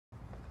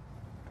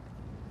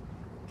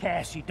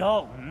Cassie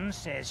Dalton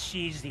says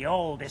she's the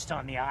oldest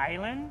on the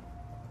island.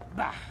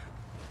 Bah,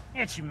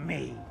 it's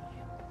me.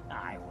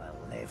 I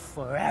will live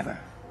forever.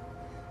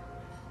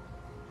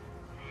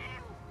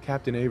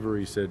 Captain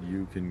Avery said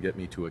you can get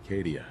me to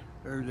Acadia.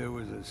 Heard there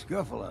was a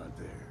scuffle out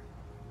there.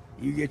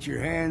 You get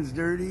your hands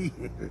dirty?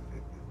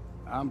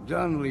 I'm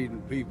done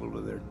leading people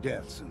to their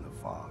deaths in the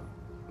fog.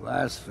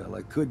 Last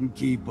fella couldn't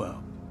keep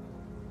up.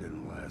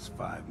 Didn't last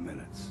 5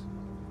 minutes.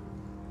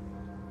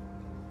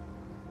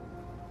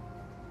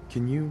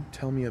 Can you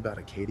tell me about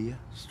Acadia?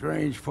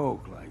 Strange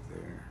folk like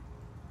there.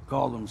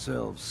 Call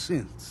themselves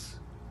synths.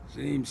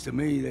 Seems to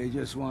me they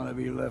just want to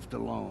be left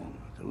alone,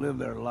 to live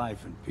their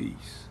life in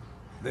peace.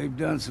 They've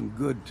done some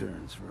good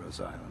turns for us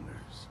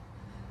islanders.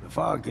 The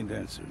fog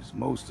condensers,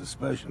 most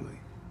especially,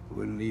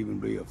 wouldn't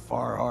even be a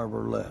Far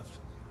Harbor left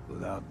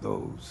without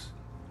those.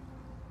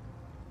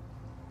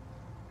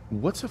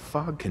 What's a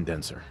fog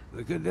condenser?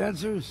 The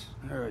condensers?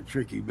 They're a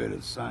tricky bit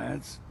of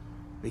science.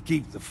 They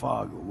keep the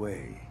fog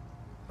away.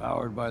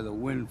 Powered by the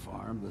wind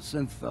farm, the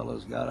synth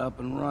fellows got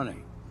up and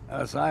running.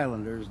 Us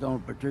islanders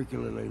don't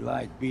particularly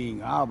like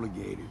being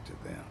obligated to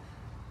them.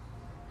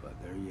 But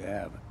there you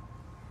have it.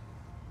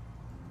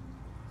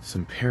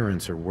 Some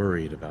parents are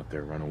worried about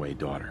their runaway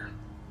daughter.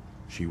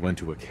 She went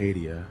to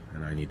Acadia,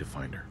 and I need to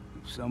find her.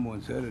 If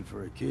someone's headed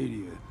for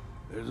Acadia,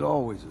 there's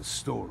always a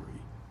story.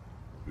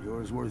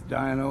 Yours worth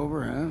dying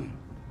over, huh?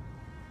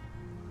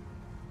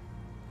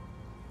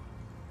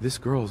 This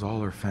girl's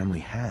all her family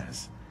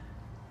has.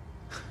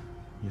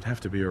 You'd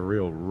have to be a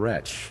real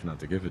wretch not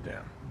to give a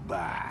damn.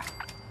 Bah!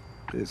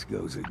 This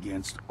goes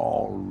against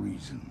all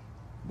reason.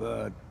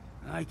 But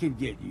I can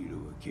get you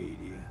to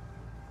Acadia.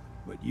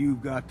 But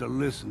you've got to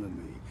listen to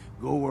me.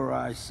 Go where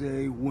I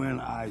say, when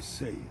I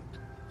say it.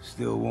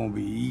 Still won't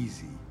be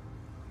easy.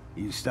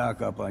 You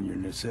stock up on your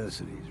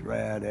necessities,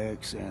 Rad,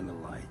 X, and the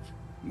like.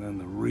 And then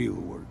the real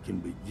work can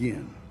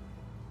begin.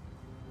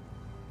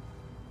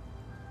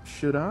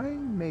 Should I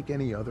make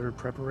any other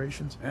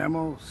preparations?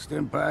 Ammo,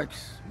 stim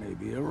packs,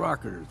 maybe a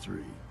rocket or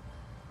 3.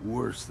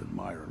 Worse than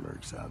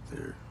Mirelurks out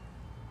there.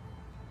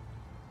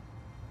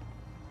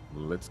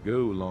 Let's go,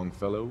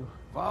 Longfellow.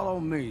 Follow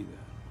me, then.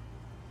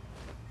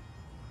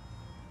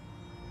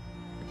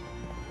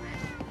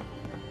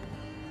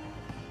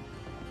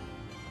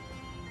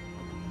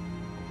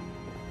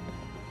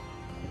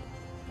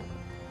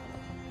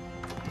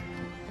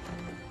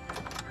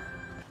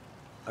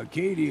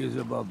 Acadia is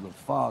above the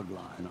fog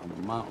line on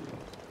the mountain.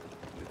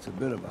 It's a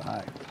bit of a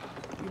hike.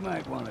 You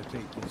might want to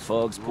take this.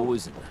 Fog's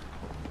poison.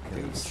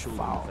 It's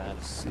foul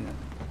sin,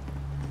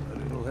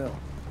 but it'll help.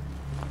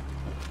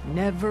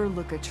 Never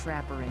look a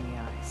trapper in the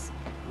eyes.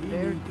 We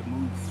They're need to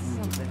move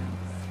through something.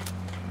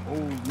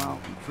 Old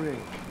mountain trail is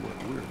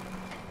what we're.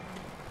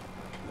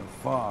 The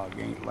fog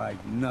ain't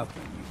like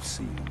nothing you've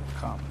seen in the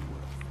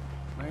Commonwealth.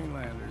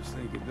 Mainlanders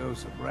think a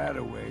dose of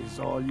Bradaway is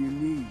all you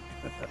need.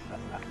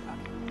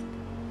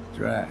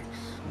 Tracks,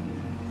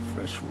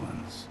 fresh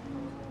ones.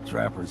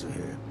 Trappers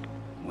ahead.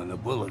 When the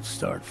bullets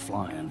start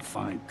flying,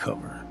 find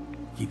cover.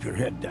 Keep your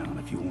head down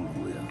if you want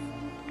to live.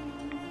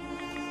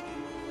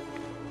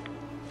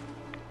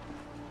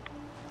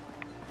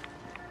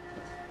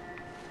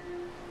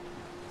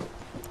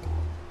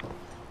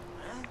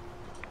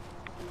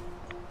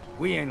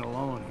 We ain't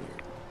alone here.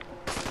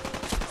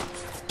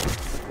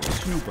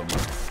 Snoop 'em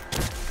out.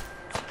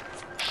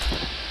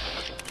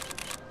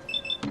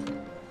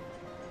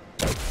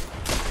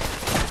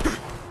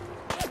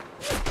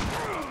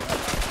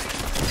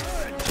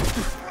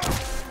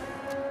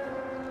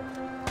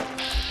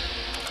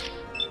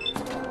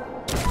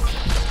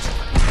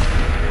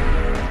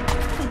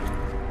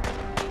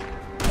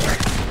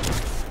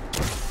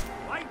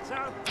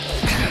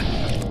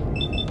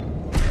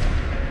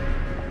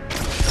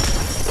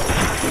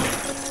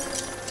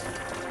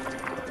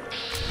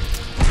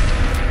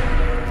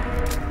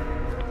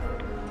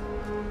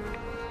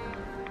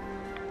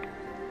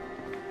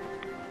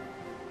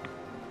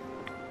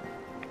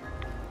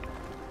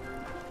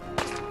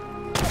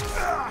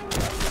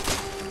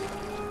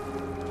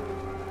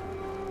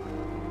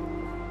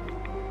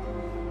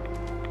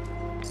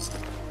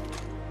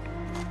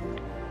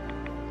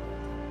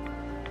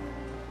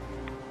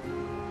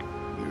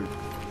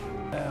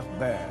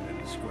 Bad in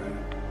a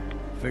scrap.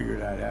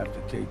 Figured I'd have to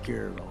take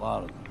care of a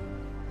lot of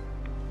them.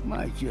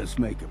 Might just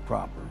make a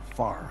proper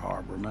Far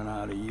Harborman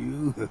out of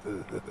you.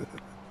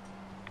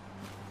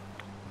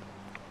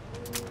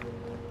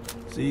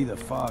 See, the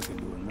fog can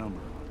do a number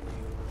on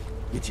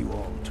you. Get you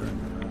all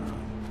turned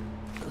around.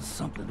 Does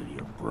something to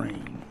your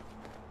brain.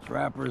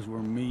 Trappers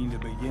were mean to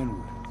begin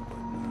with, but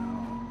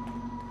now...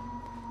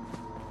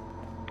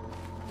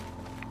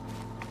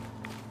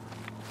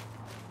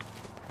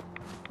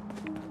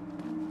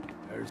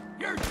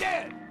 You're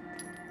dead!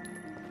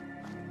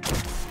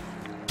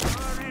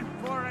 You're in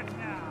for it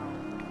now.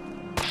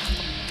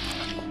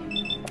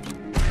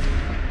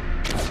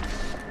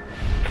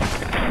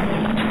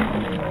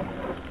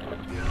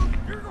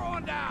 You're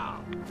going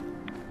down!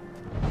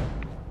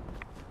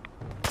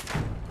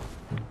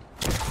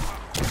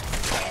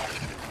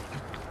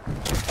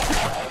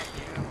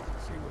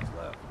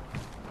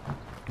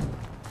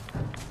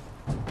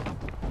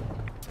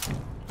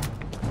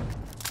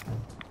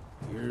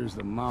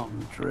 a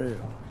mountain trail.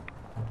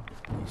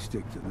 We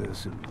stick to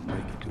this and we'll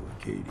make it to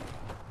Acadia.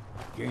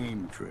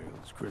 Game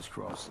trails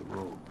crisscross the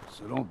road,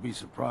 so don't be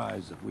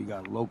surprised if we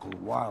got local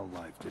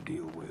wildlife to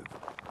deal with.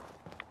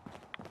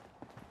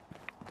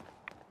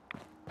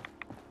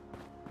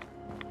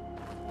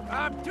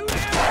 I'm too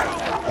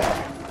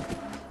damn.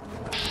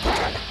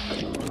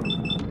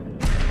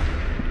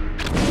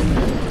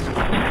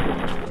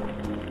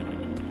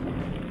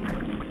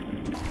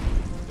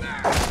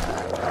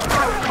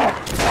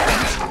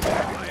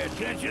 Pay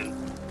attention.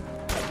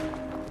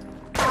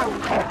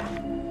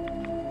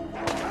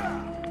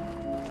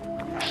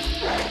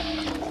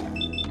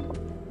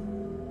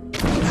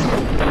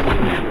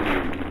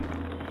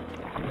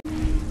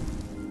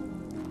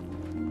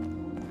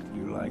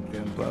 You like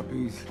them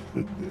puppies?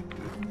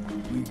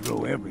 We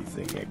grow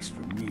everything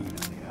extra mean on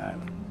the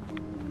island.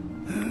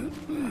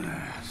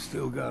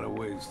 Still got a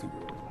ways to go.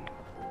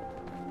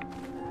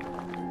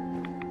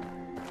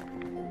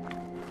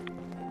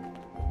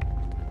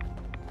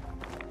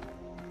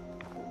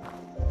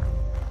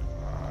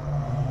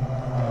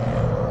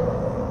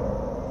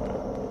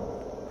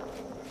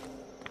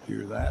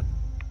 Hear that?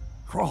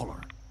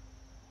 Crawler.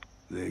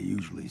 They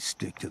usually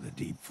stick to the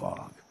deep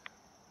fog.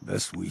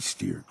 Best we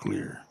steer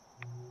clear.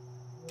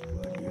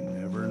 But you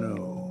never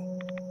know.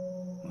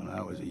 When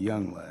I was a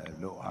young lad,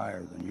 no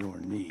higher than your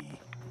knee,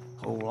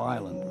 whole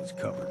island was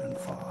covered in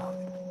fog.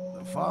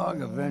 The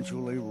fog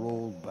eventually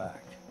rolled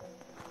back.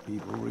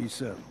 People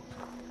resettled,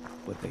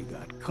 but they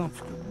got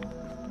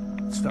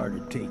comfortable.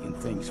 Started taking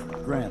things for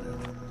granted.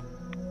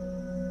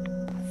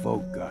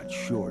 Folk got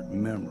short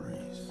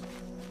memories.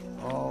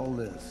 All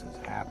this has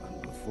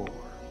happened before.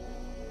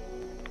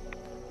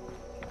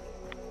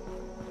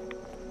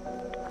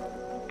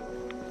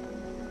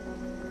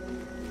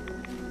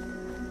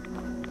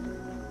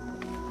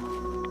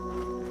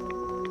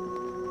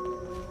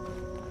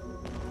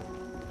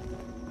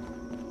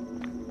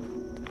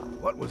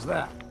 What was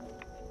that?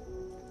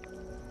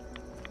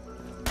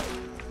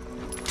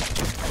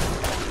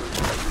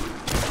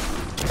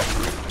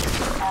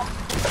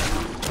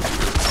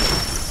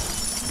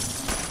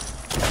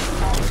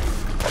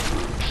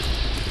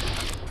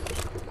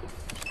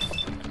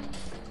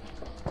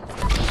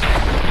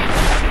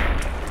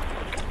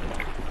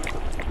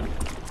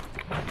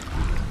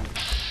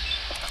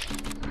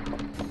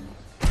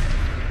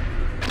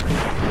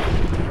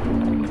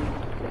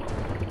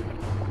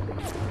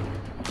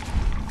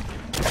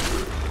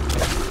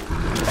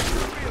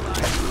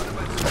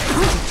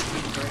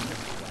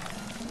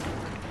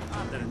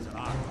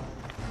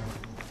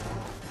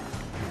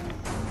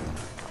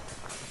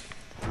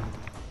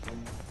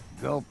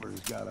 Gulper's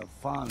got a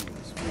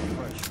fondness for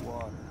fresh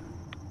water.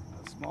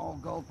 A small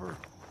gulper,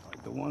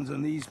 like the ones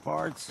in these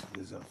parts,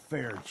 is a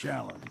fair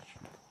challenge.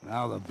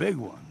 Now the big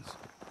ones,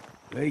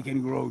 they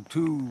can grow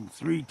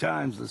 2-3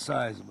 times the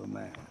size of a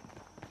man.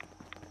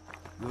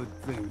 Good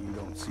thing you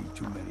don't see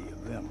too many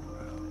of them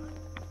around.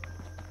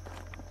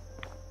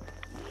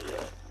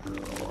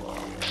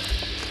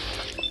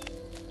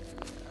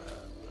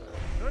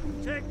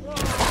 Couldn't take long.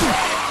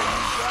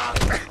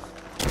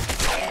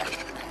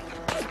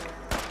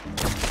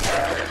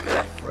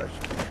 Fresh.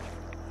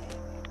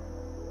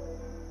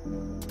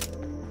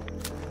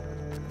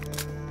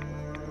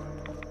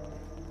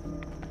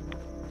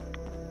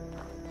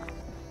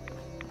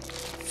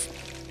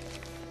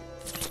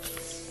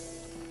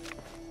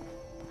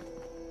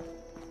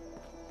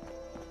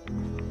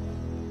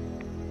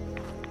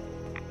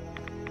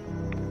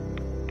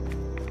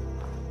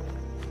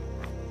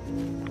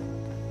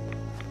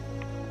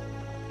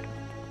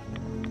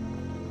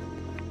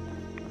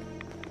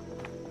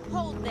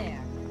 Hold there.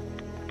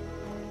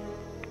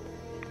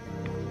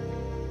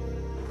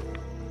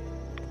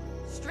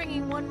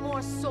 Stringing one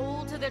more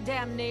soul to their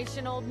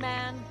damnation, old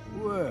man?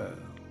 Well,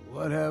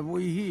 what have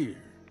we here?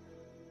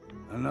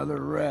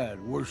 Another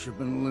rad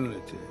worshipping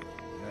lunatic.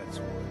 That's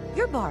what.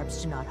 Your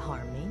barbs do not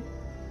harm me.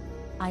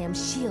 I am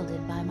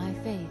shielded by my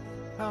faith.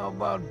 How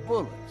about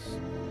bullets?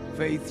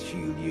 Faith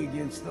shield you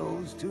against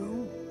those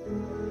too?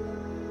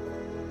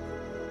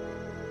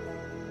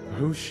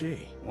 Who's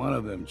she? One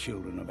of them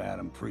children of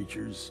Adam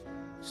preachers.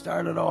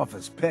 Started off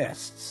as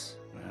pests.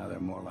 Now they're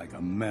more like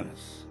a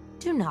menace.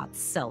 Do not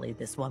sully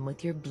this one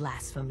with your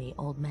blasphemy,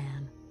 old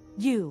man.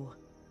 You.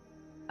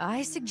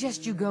 I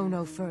suggest you go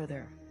no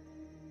further.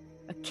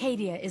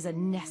 Acadia is a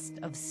nest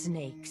of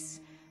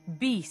snakes.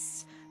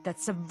 Beasts that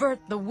subvert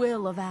the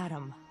will of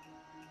Adam.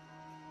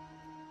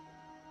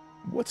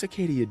 What's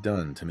Acadia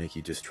done to make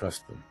you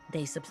distrust them?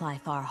 They supply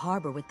Far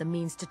Harbor with the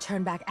means to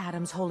turn back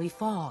Adam's holy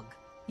fog.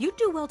 You'd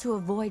do well to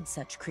avoid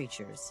such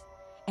creatures,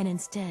 and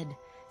instead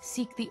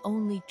seek the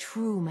only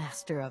true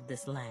master of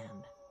this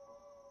land.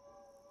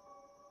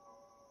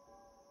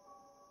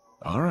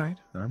 All right,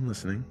 I'm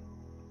listening.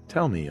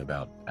 Tell me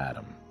about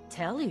Adam.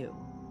 Tell you?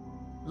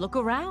 Look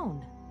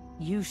around.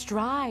 You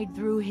stride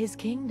through his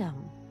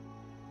kingdom.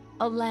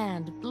 A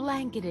land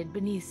blanketed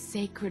beneath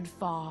sacred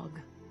fog.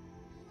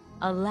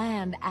 A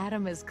land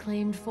Adam has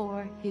claimed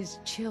for his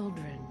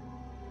children.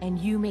 And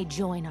you may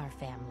join our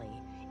family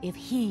if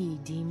he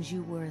deems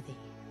you worthy.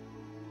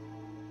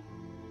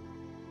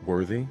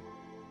 Worthy?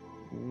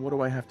 What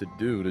do I have to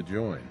do to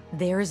join?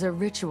 There is a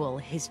ritual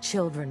his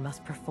children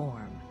must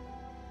perform.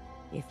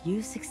 If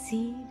you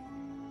succeed,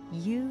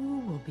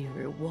 you will be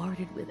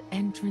rewarded with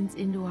entrance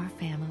into our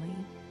family.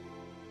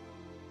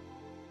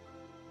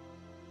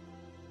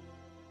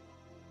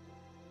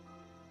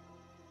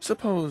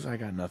 Suppose I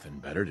got nothing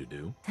better to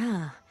do.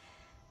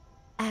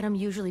 Adam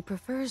usually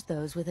prefers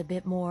those with a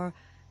bit more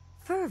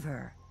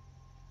fervor.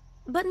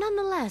 But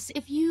nonetheless,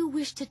 if you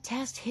wish to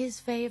test his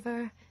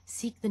favor,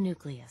 seek the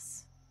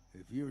nucleus.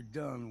 If you're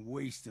done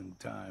wasting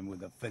time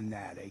with a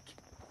fanatic,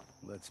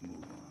 let's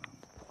move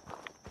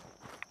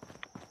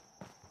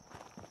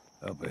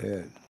on. Up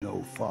ahead,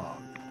 no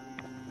fog.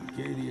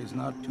 Acadia's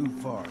not too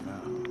far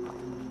now.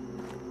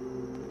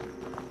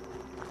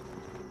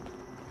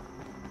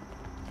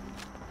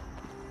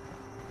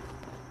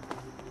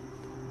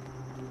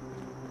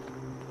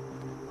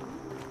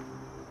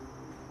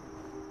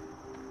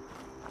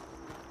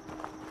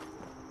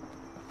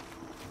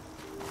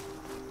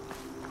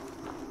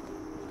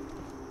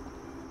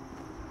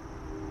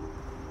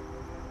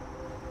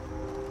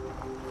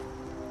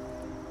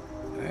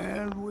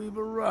 And we've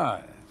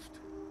arrived.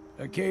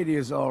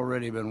 Acadia's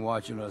already been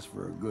watching us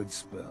for a good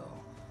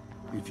spell.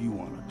 If you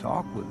want to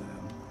talk with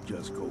them,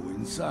 just go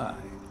inside.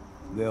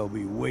 They'll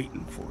be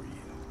waiting for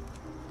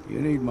you.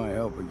 You need my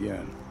help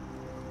again,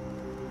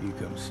 you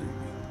come see me.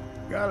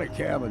 Got a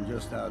cabin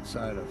just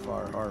outside of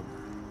Far Harbor.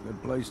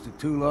 Good place to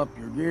tool up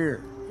your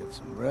gear, get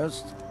some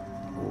rest,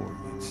 or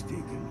get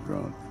stinking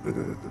drunk.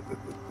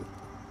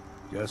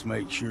 Just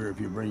make sure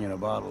if you're bringing a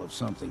bottle of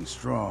something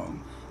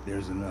strong,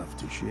 there's enough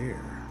to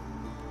share.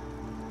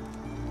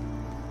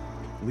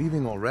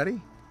 Leaving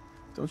already?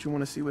 Don't you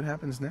want to see what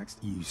happens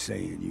next? You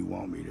saying you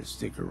want me to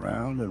stick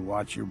around and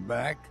watch your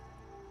back?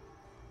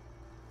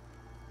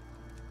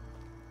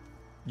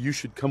 You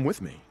should come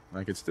with me.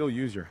 I could still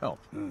use your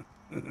help.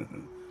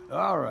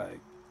 All right.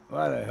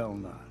 Why the hell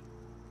not?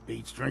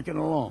 Beats drinking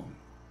alone.